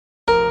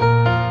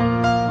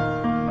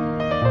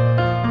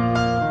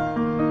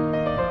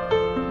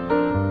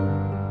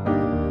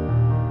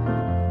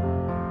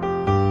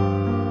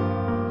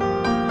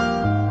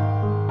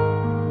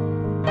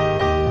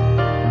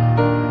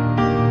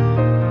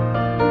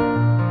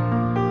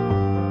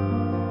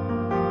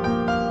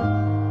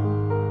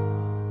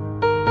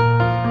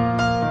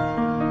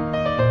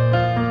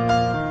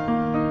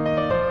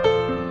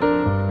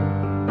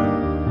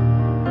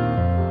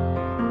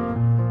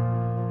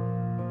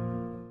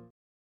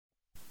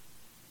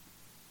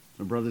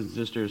So brothers and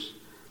sisters,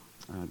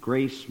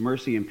 grace,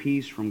 mercy, and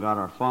peace from God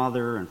our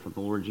Father and from the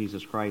Lord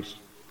Jesus Christ.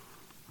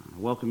 I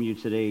welcome you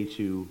today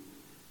to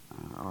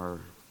our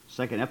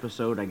second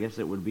episode, I guess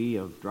it would be,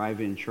 of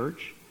Drive-In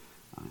Church.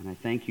 And I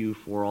thank you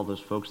for all those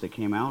folks that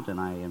came out, and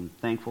I am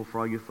thankful for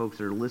all you folks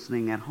that are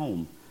listening at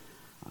home.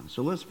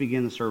 So let's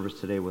begin the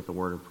service today with a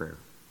word of prayer.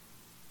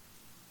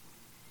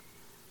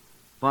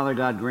 Father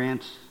God,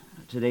 grant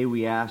today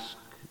we ask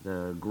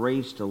the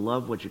grace to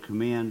love what you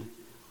command,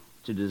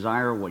 to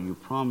desire what you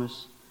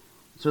promise,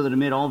 so that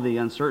amid all the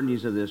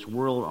uncertainties of this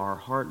world, our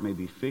heart may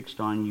be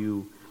fixed on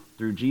you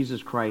through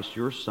Jesus Christ,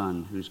 your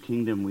Son, whose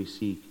kingdom we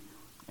seek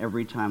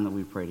every time that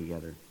we pray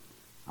together.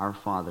 Our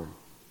Father,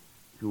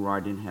 who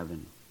art in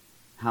heaven,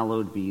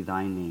 hallowed be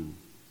thy name.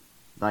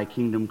 Thy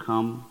kingdom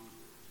come,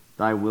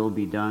 thy will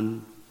be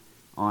done,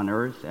 on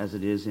earth as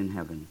it is in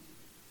heaven.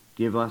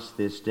 Give us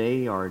this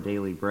day our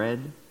daily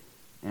bread,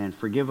 and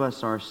forgive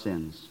us our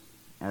sins,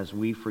 as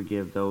we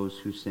forgive those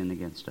who sin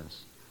against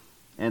us.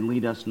 And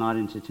lead us not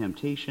into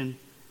temptation,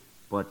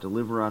 but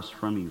deliver us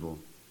from evil.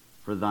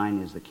 For thine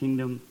is the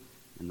kingdom,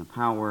 and the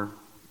power,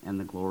 and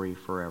the glory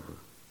forever.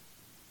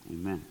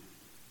 Amen.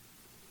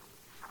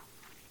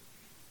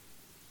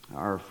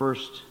 Our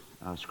first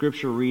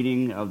scripture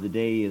reading of the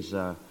day is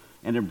an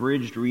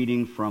abridged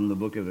reading from the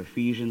book of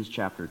Ephesians,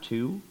 chapter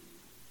 2.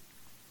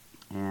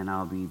 And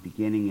I'll be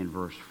beginning in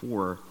verse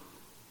 4,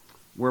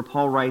 where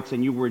Paul writes,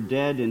 "And you were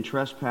dead in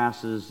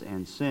trespasses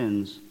and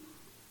sins,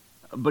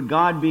 but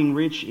God, being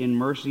rich in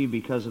mercy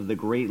because of the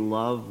great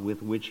love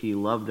with which he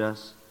loved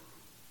us,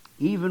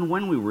 even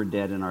when we were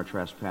dead in our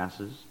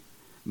trespasses,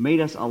 made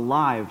us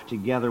alive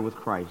together with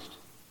Christ.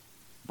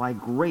 By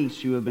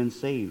grace you have been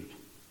saved,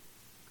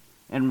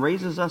 and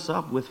raises us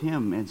up with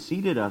him and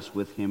seated us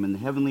with him in the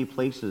heavenly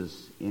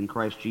places in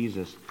Christ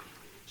Jesus,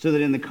 so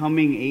that in the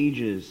coming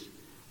ages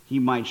he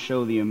might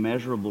show the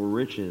immeasurable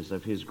riches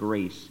of his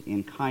grace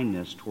in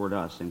kindness toward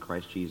us in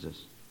Christ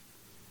Jesus.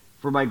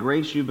 For by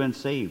grace you've been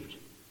saved,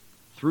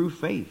 through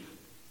faith.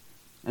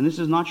 And this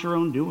is not your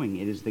own doing,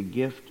 it is the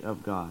gift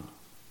of God,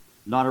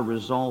 not a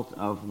result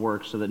of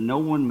works, so that no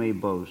one may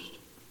boast.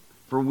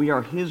 For we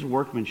are his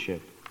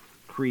workmanship,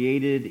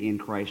 created in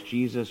Christ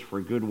Jesus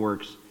for good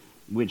works,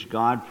 which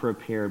God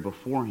prepared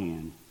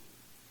beforehand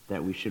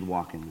that we should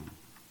walk in them."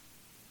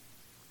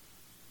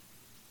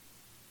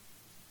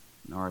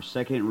 Our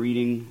second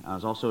reading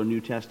is also a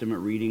New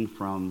Testament reading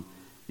from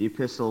the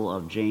Epistle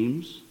of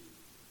James,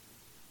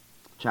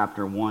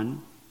 chapter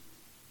 1.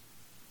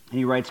 And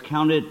he writes,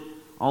 "Count it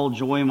all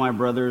joy, my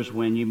brothers,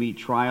 when you meet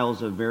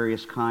trials of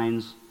various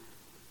kinds,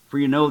 for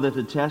you know that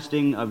the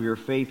testing of your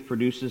faith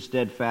produces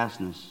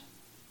steadfastness.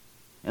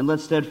 And let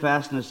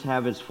steadfastness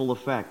have its full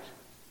effect,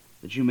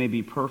 that you may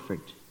be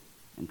perfect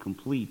and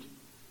complete,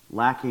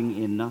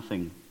 lacking in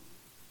nothing.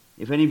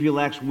 If any of you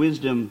lacks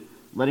wisdom,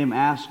 let him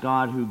ask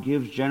God, who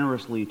gives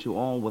generously to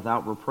all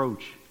without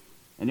reproach,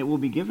 and it will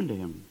be given to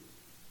him.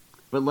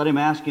 But let him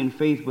ask in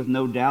faith with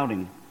no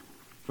doubting,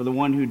 for the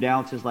one who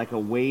doubts is like a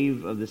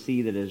wave of the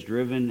sea that is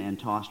driven and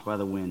tossed by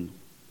the wind.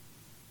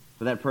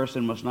 For that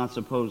person must not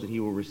suppose that he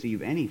will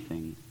receive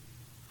anything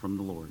from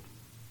the Lord."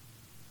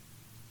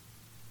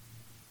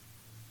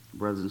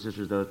 Brothers and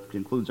sisters, that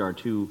concludes our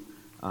two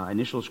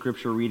initial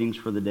scripture readings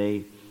for the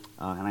day,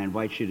 and I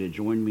invite you to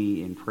join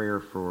me in prayer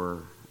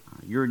for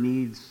your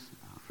needs,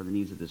 for the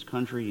needs of this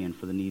country, and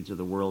for the needs of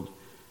the world,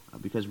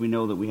 because we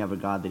know that we have a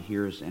God that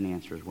hears and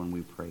answers when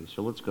we pray.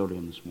 So let's go to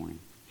him this morning.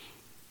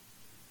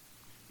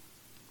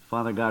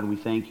 Father God, we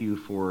thank you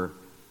for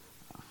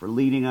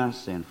leading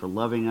us and for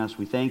loving us.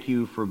 We thank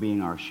you for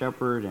being our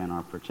shepherd and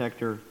our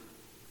protector.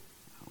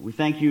 We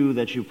thank you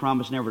that you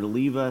promise never to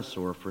leave us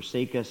or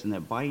forsake us, and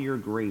that by your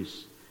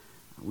grace,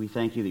 we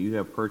thank you that you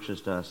have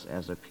purchased us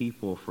as a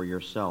people for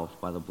yourself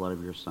by the blood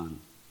of your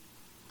Son.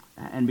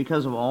 And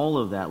because of all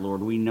of that,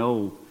 Lord, we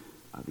know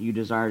that you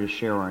desire to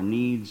share our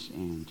needs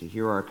and to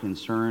hear our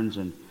concerns.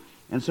 And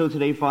so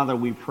today, Father,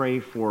 we pray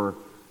for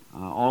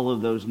all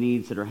of those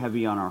needs that are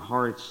heavy on our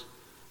hearts.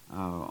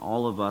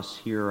 All of us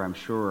here, I'm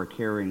sure, are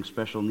carrying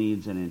special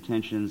needs and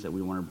intentions that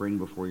we want to bring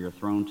before your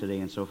throne today.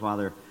 And so,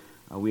 Father,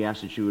 we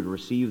ask that you would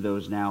receive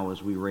those now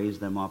as we raise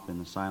them up in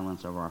the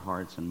silence of our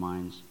hearts and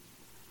minds.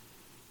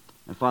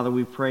 And Father,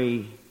 we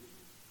pray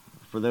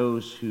for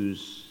those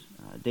whose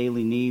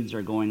daily needs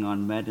are going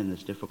unmet in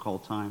this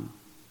difficult time.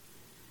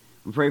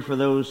 We pray for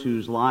those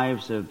whose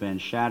lives have been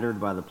shattered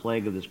by the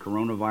plague of this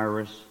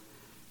coronavirus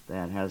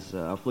that has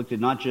afflicted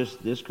not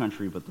just this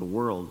country, but the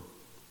world.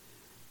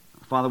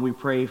 Father, we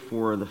pray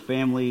for the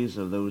families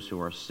of those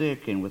who are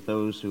sick and with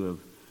those who have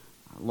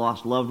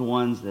lost loved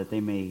ones, that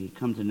they may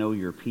come to know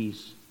your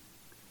peace.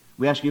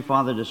 We ask you,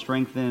 Father, to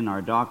strengthen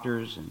our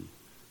doctors and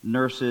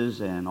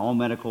nurses and all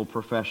medical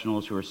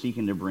professionals who are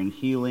seeking to bring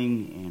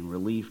healing and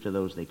relief to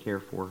those they care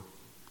for.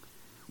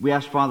 We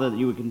ask, Father, that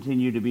you would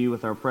continue to be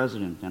with our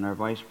president and our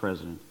vice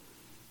president,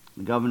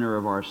 the governor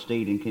of our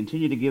state, and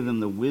continue to give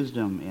them the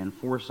wisdom and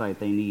foresight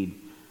they need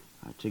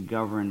to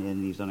govern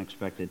in these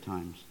unexpected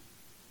times.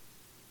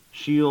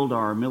 Shield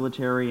our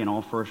military and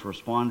all first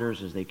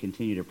responders as they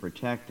continue to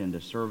protect and to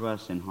serve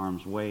us in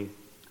harm's way.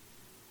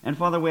 And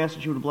Father, we ask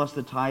that you would bless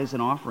the tithes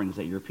and offerings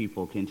that your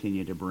people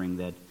continue to bring,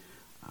 that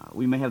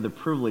we may have the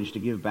privilege to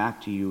give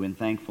back to you in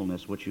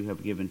thankfulness what you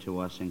have given to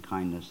us in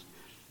kindness.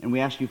 And we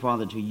ask you,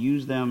 Father, to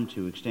use them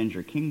to extend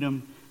your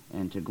kingdom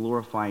and to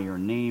glorify your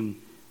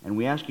name. And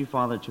we ask you,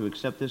 Father, to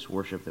accept this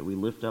worship that we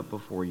lift up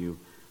before you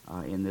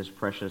in this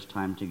precious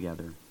time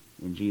together.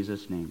 In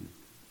Jesus' name,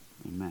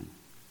 amen.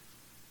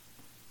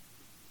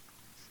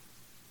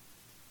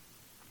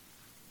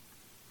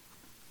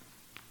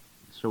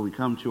 So we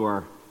come to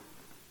our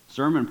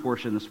sermon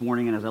portion this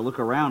morning, and as I look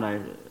around, I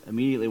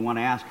immediately want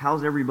to ask,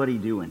 how's everybody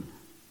doing?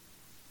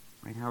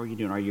 Right? How are you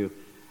doing?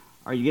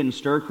 Are you getting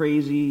stir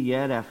crazy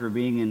yet after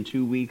being in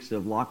 2 weeks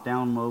of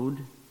lockdown mode?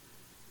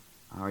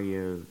 Are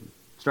you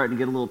starting to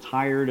get a little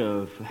tired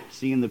of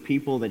seeing the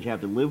people that you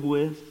have to live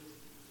with?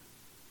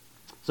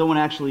 Someone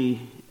actually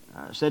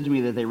said to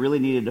me that they really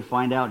needed to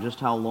find out just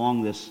how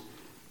long this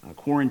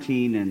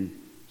quarantine and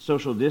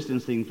social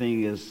distancing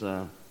thing is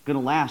going to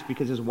last,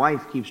 because his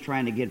wife keeps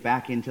trying to get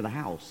back into the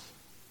house.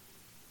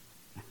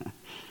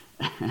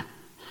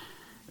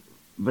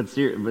 But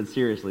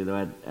seriously,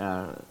 though,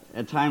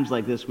 at times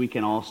like this, we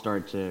can all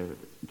start to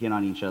get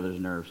on each other's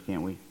nerves,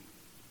 can't we?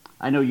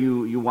 I know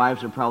you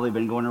wives have probably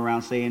been going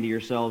around saying to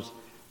yourselves,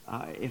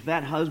 if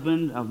that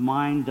husband of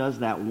mine does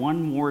that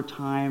one more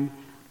time,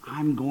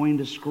 I'm going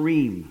to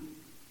scream.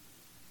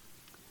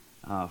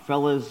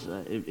 Fellas,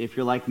 if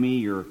you're like me,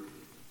 you're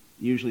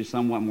usually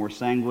somewhat more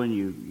sanguine.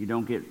 You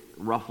don't get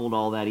ruffled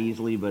all that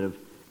easily, but have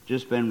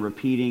just been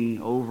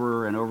repeating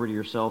over and over to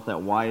yourself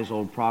that wise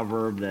old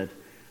proverb that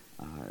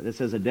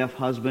says a deaf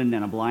husband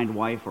and a blind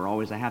wife are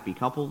always a happy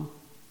couple.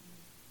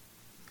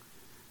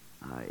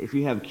 If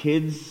you have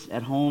kids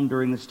at home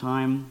during this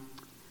time,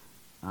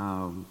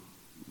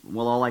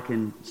 well, all I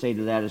can say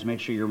to that is make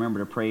sure you remember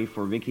to pray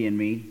for Vicky and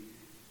me.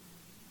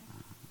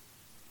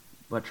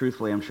 But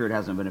truthfully, I'm sure it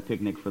hasn't been a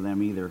picnic for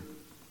them either.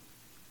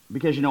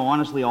 Because,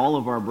 honestly, all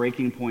of our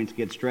breaking points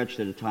get stretched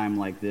at a time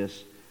like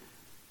this.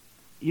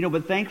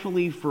 But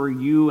thankfully for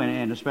you,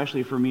 and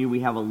especially for me, we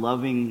have a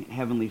loving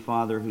Heavenly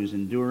Father whose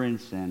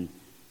endurance and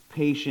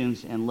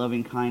patience and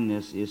loving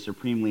kindness is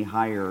supremely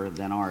higher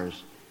than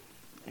ours.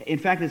 In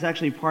fact, it's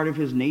actually part of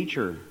His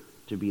nature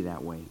to be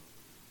that way.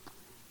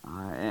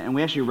 And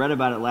we actually read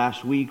about it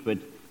last week, but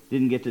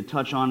didn't get to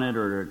touch on it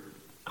or to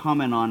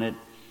comment on it.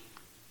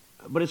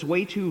 But it's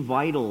way too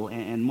vital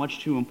and much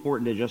too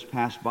important to just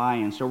pass by.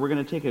 And so we're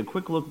going to take a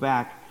quick look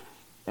back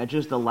at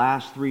just the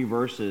last 3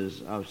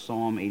 verses of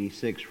Psalm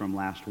 86 from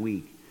last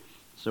week.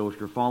 So if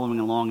you're following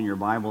along in your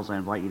Bibles, I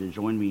invite you to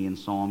join me in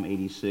Psalm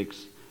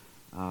 86,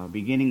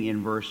 beginning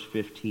in verse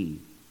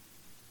 15.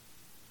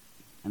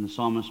 And the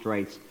psalmist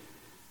writes,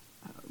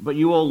 "But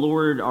you, O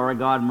Lord, are a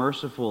God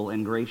merciful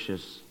and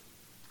gracious,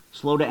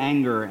 slow to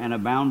anger and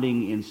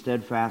abounding in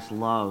steadfast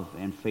love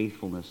and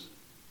faithfulness.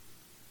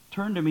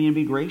 Turn to me and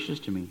be gracious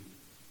to me.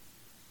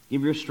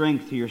 Give your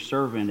strength to your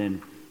servant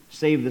and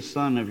save the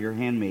son of your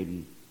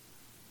handmaiden.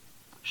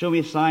 Show me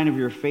a sign of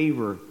your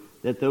favor,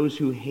 that those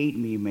who hate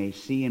me may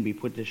see and be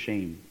put to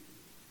shame,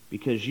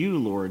 because you,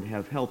 Lord,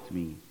 have helped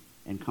me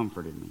and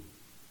comforted me."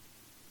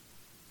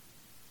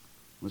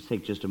 Let's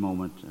take just a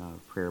moment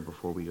of prayer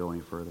before we go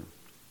any further.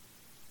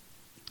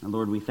 And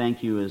Lord, we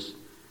thank you as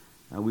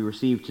we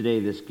receive today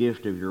this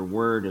gift of your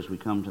word as we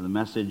come to the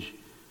message.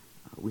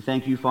 We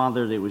thank you,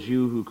 Father, that it was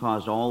you who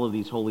caused all of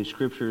these holy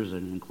scriptures,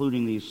 and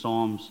including these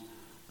psalms,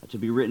 to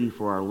be written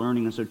for our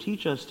learning. And so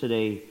teach us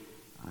today,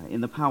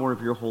 in the power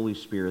of your Holy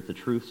Spirit, the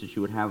truths that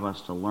you would have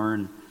us to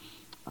learn.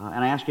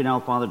 And I ask you now,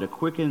 Father, to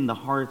quicken the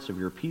hearts of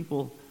your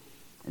people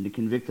and to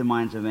convict the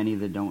minds of any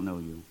that don't know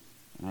you.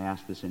 And I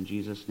ask this in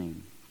Jesus'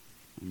 name.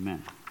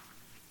 Amen.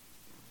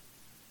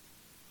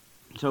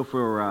 So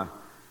for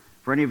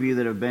any of you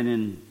that have been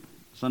in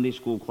Sunday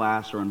school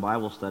class or in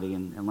Bible study,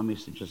 and let me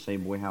just say,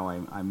 boy, how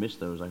I miss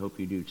those. I hope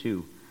you do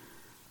too.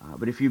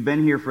 But if you've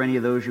been here for any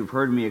of those, you've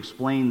heard me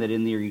explain that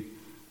in the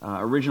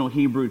original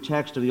Hebrew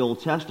text of the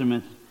Old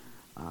Testament,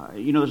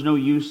 there's no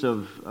use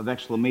of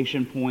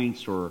exclamation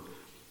points or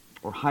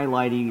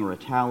highlighting or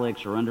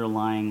italics or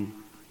underlining,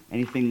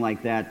 anything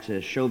like that,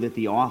 to show that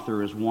the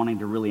author is wanting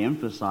to really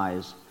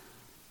emphasize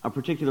a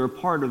particular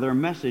part of their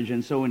message.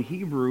 And so in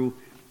Hebrew,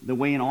 the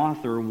way an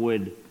author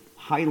would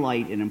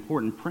highlight an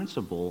important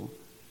principle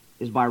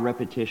is by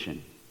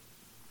repetition.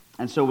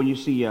 And so when you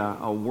see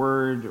a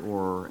word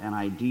or an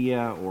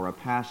idea or a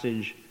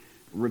passage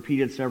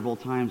repeated several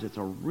times, it's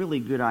a really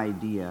good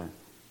idea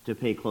to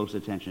pay close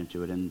attention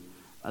to it. And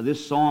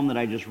this psalm that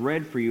I just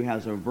read for you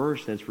has a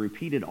verse that's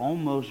repeated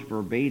almost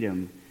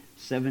verbatim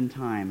 7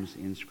 times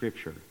in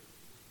Scripture.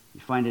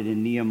 You find it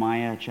in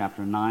Nehemiah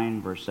chapter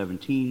 9, verse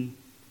 17,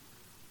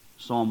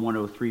 Psalm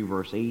 103,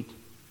 verse 8,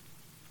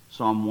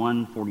 Psalm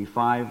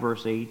 145,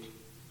 verse 8,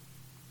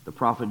 the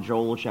prophet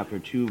Joel chapter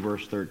 2,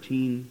 verse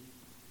 13,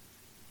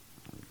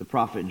 the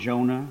prophet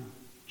Jonah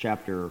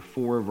chapter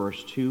 4,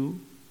 verse 2,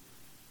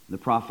 the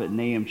prophet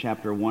Nahum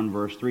chapter 1,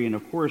 verse 3, and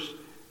of course,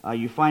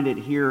 you find it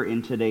here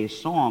in today's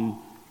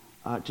psalm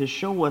to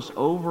show us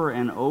over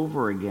and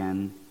over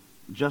again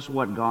just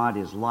what God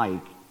is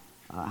like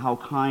how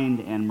kind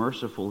and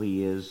merciful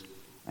he is,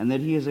 and that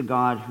he is a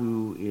God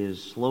who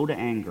is slow to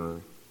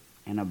anger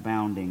and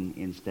abounding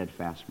in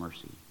steadfast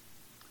mercy.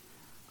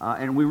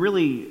 And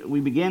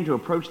we began to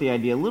approach the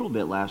idea a little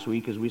bit last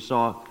week as we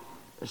saw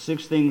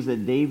 6 things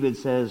that David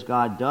says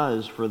God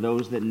does for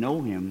those that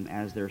know him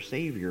as their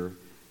Savior.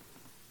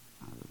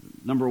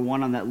 Number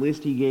 1 on that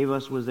list he gave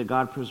us was that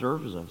God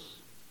preserves us.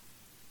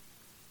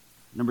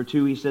 Number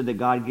 2, he said that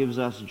God gives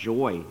us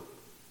joy.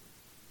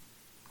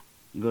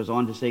 He goes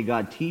on to say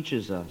God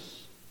teaches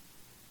us.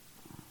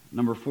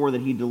 Number 4,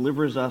 that he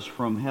delivers us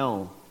from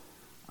hell,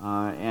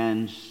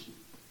 and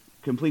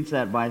completes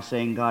that by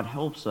saying God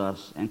helps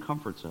us and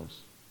comforts us.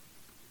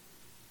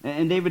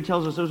 And David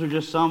tells us those are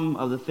just some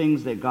of the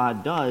things that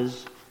God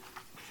does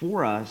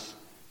for us.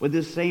 But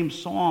this same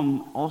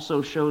psalm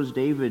also shows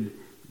David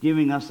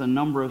giving us a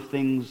number of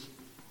things,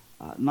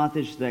 not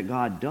just that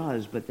God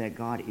does, but that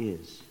God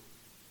is,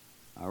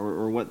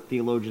 or what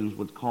theologians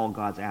would call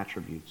God's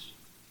attributes.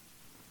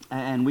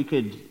 And we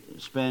could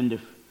spend,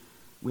 if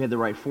we had the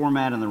right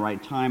format and the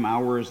right time,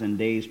 hours and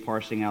days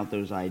parsing out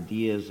those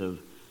ideas of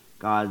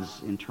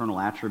God's internal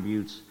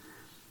attributes.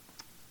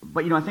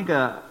 But, I think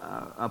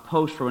a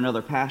post from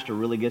another pastor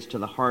really gets to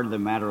the heart of the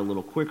matter a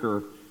little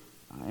quicker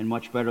and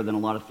much better than a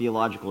lot of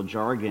theological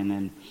jargon.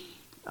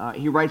 And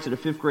he writes that a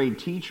 5th grade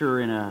teacher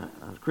in a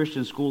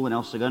Christian school in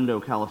El Segundo,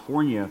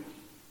 California,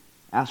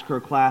 asked her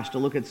class to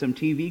look at some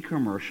TV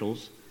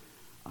commercials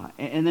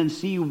and then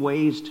see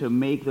ways to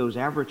make those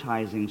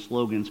advertising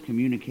slogans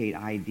communicate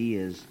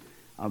ideas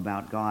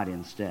about God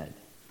instead.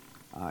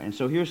 And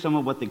so here's some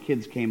of what the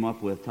kids came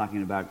up with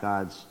talking about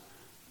God's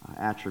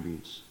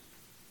attributes.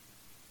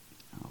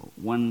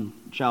 One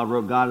child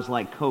wrote, God is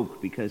like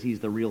Coke because he's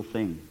the real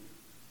thing.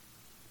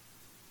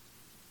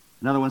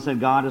 Another one said,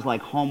 God is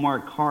like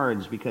Hallmark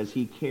cards because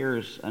he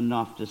cares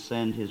enough to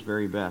send his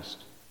very best.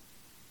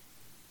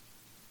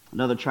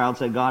 Another child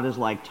said, God is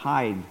like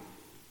Tide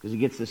because he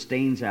gets the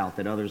stains out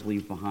that others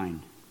leave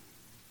behind.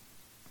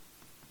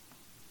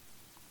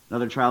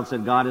 Another child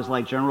said, God is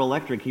like General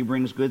Electric. He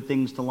brings good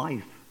things to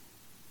life.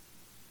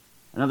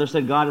 Another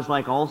said, God is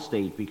like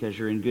Allstate because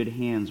you're in good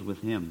hands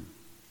with him.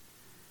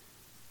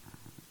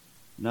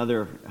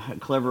 Another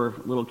clever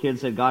little kid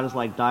said, God is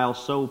like Dial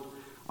soap.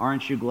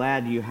 Aren't you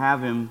glad you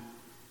have him?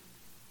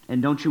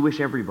 And don't you wish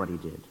everybody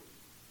did?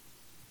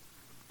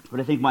 But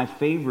I think my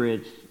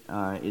favorite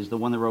is the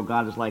one that wrote,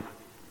 God is like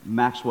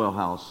Maxwell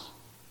House,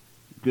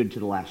 good to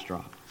the last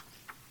drop.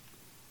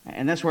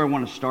 And that's where I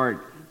want to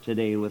start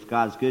today, with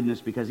God's goodness,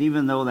 because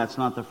even though that's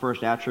not the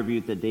first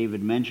attribute that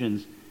David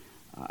mentions,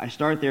 I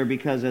start there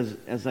because,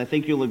 as I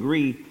think you'll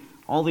agree,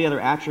 all the other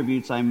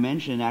attributes I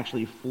mentioned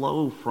actually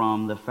flow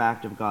from the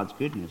fact of God's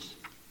goodness.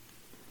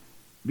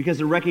 Because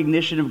the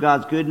recognition of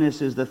God's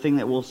goodness is the thing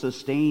that will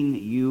sustain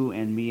you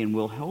and me and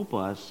will help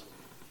us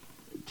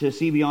to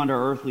see beyond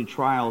our earthly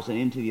trials and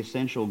into the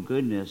essential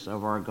goodness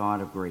of our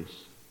God of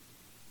grace.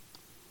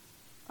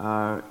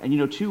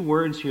 And 2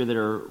 words here that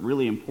are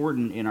really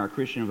important in our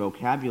Christian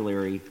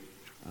vocabulary,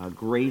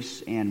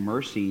 grace and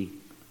mercy,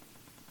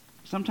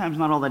 sometimes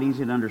not all that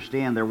easy to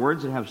understand. They're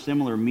words that have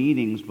similar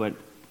meanings, but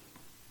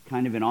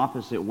kind of in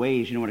opposite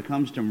ways. When it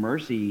comes to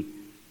mercy,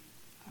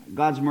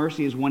 God's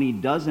mercy is when he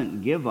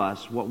doesn't give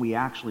us what we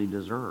actually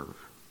deserve.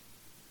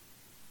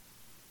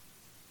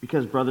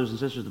 Because, brothers and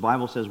sisters, the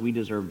Bible says we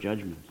deserve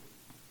judgment.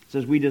 It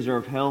says we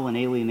deserve hell and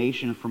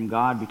alienation from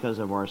God because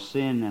of our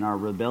sin and our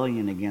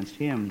rebellion against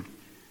him.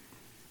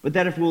 But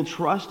that if we'll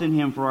trust in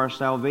him for our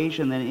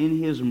salvation, then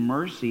in his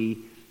mercy,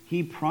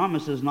 he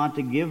promises not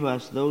to give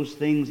us those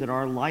things that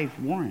our life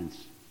warrants.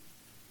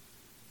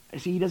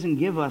 See, he doesn't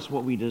give us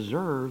what we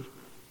deserve.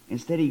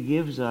 Instead, he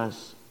gives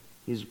us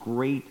his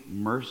great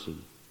mercy.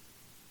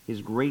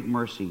 His great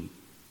mercy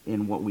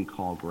in what we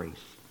call grace.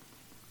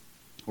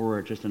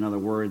 Or just another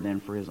word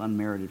then for his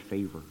unmerited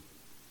favor.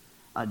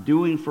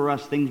 Doing for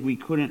us things we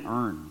couldn't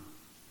earn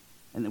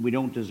and that we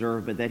don't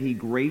deserve, but that he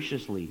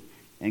graciously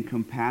and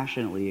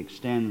compassionately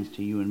extends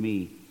to you and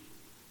me.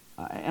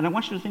 And I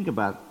want you to think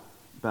about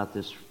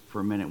this for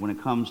a minute when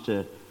it comes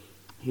to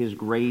his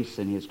grace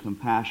and his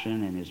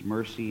compassion and his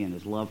mercy and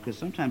his love, because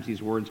sometimes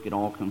these words get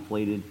all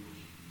conflated.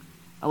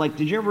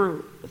 Did you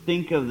ever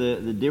think of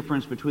the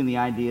difference between the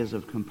ideas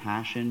of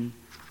compassion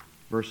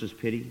versus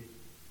pity?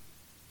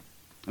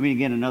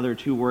 Again, another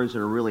 2 words that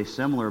are really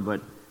similar,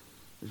 but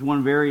there's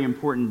one very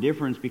important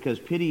difference, because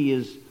pity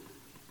is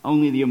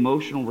only the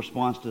emotional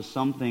response to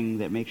something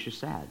that makes you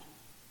sad.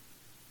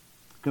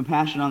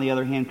 Compassion, on the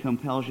other hand,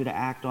 compels you to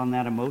act on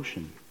that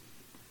emotion,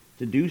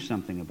 to do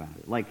something about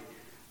it.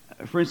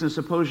 For instance,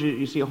 suppose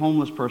you see a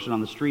homeless person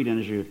on the street, and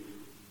as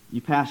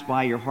you pass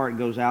by, your heart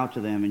goes out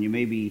to them, and you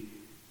maybe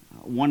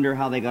wonder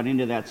how they got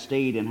into that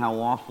state and how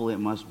awful it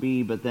must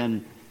be, but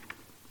then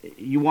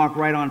you walk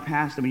right on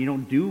past them and you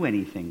don't do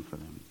anything for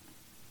them.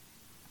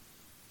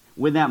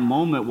 With that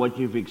moment, what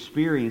you've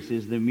experienced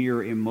is the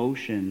mere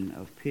emotion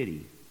of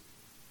pity.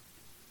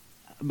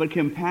 But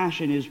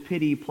compassion is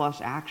pity plus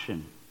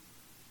action.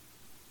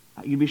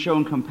 You'd be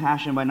showing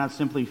compassion by not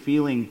simply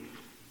feeling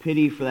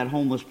pity for that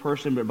homeless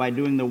person, but by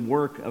doing the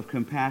work of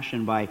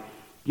compassion, by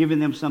giving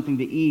them something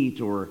to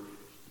eat, or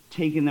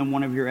taking them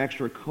one of your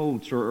extra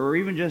coats, or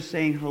even just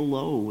saying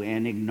hello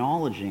and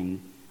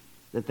acknowledging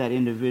that that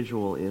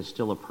individual is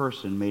still a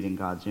person made in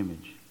God's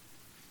image.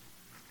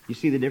 You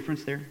see the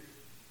difference there?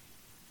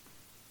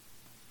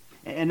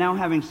 And now,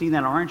 having seen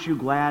that, aren't you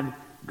glad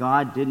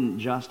God didn't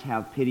just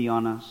have pity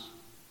on us?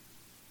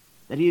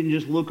 That he didn't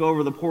just look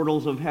over the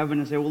portals of heaven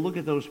and say, well, look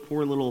at those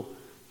poor little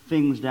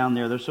things down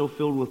there. They're so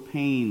filled with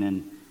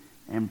pain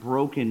and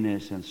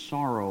brokenness and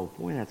sorrow.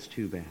 Boy, that's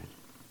too bad.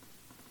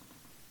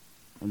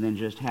 And then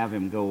just have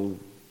him go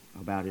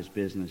about his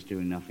business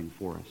doing nothing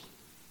for us.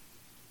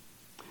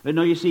 But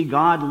no, you see,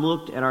 God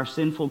looked at our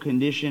sinful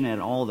condition, at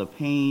all the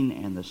pain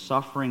and the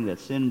suffering that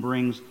sin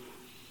brings,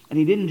 and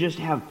he didn't just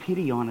have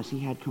pity on us, he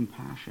had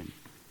compassion.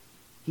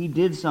 He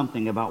did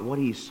something about what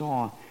he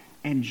saw,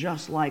 and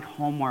just like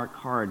Hallmark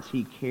cards,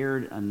 he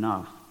cared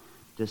enough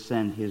to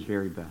send his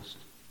very best.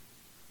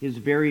 His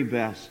very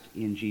best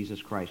in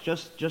Jesus Christ.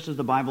 Just as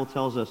the Bible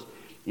tells us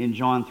in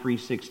John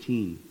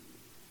 3:16,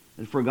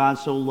 that for God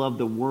so loved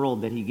the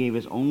world that he gave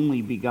his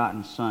only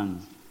begotten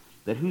Son,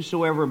 that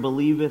whosoever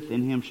believeth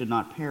in him should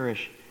not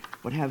perish,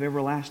 but have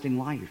everlasting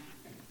life.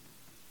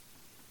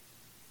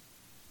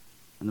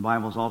 And the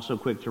Bible is also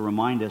quick to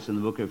remind us in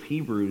the book of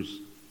Hebrews,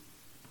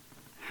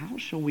 how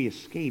shall we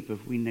escape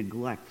if we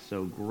neglect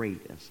so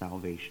great a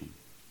salvation?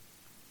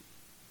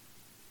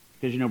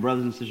 Because,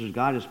 brothers and sisters,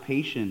 God is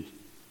patient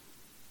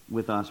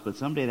with us, but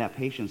someday that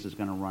patience is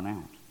going to run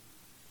out.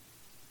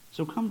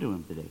 So come to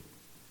him today.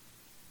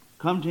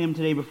 Come to him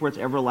today before it's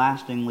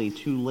everlastingly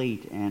too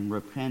late, and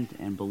repent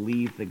and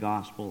believe the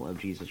gospel of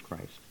Jesus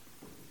Christ.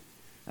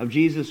 Of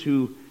Jesus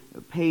who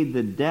paid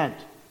the debt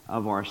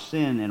of our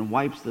sin and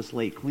wipes the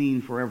slate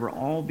clean forever,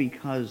 all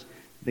because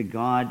the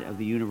God of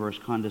the universe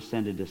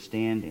condescended to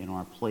stand in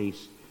our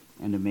place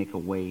and to make a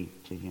way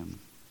to him.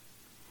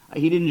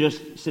 He didn't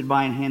just sit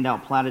by and hand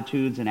out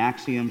platitudes and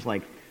axioms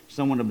like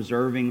someone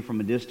observing from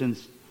a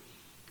distance.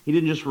 He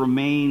didn't just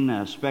remain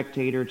a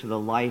spectator to the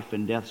life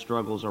and death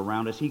struggles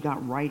around us. He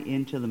got right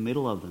into the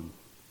middle of them.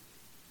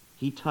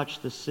 He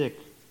touched the sick.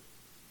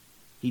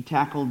 He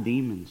tackled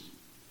demons.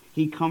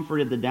 He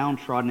comforted the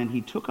downtrodden, and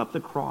he took up the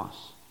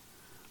cross,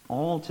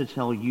 all to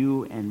tell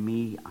you and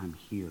me, I'm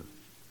here.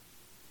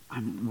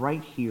 I'm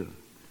right here.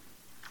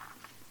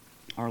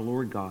 Our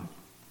Lord God,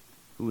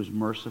 who is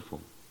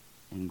merciful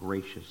and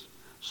gracious,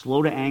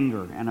 slow to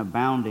anger and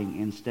abounding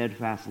in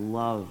steadfast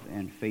love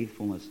and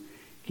faithfulness,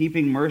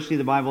 keeping mercy,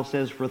 the Bible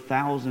says, for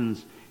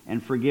thousands,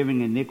 and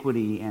forgiving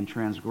iniquity and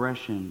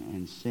transgression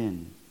and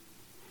sin.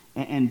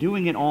 And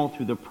doing it all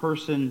through the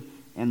person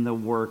and the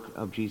work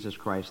of Jesus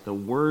Christ, the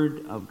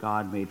Word of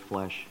God made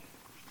flesh,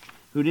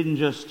 who didn't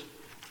just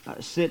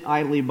sit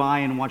idly by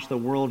and watch the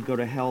world go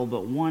to hell,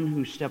 but one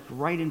who stepped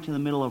right into the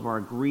middle of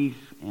our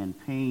grief and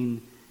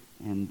pain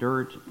and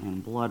dirt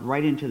and blood,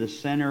 right into the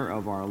center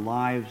of our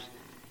lives,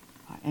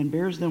 and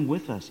bears them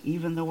with us,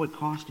 even though it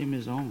cost him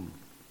his own.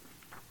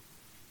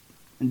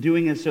 And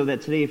doing it so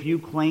that today, if you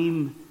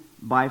claim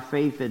by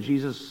faith that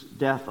Jesus'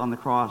 death on the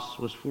cross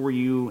was for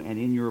you and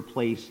in your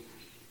place,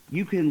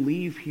 you can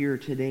leave here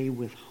today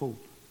with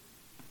hope.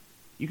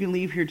 You can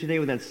leave here today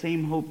with that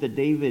same hope that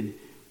David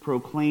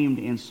proclaimed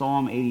in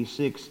Psalm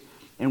 86,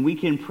 and we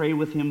can pray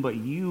with him, but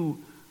you,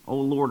 O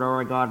Lord,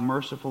 are a God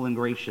merciful and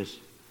gracious,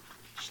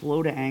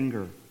 slow to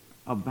anger,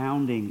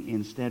 abounding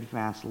in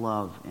steadfast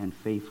love and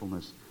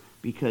faithfulness,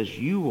 because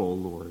you, O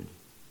Lord,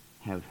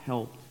 have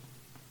helped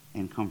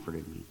and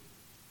comforted me.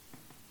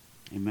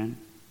 Amen?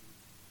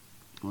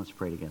 Let's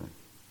pray together.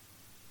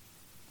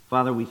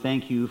 Father, we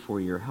thank you for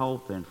your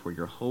help and for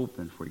your hope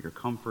and for your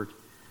comfort.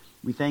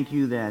 We thank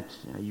you that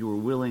you were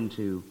willing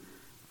to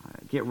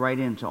get right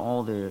into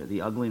all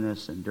the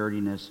ugliness and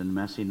dirtiness and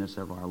messiness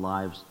of our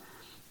lives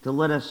to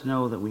let us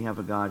know that we have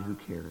a God who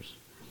cares.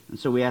 And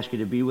so we ask you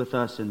to be with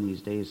us in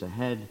these days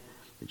ahead,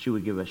 that you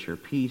would give us your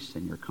peace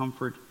and your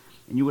comfort,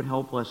 and you would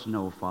help us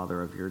know,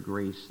 Father, of your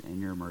grace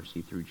and your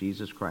mercy through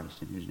Jesus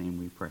Christ, in whose name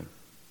we pray.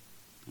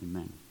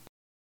 Amen.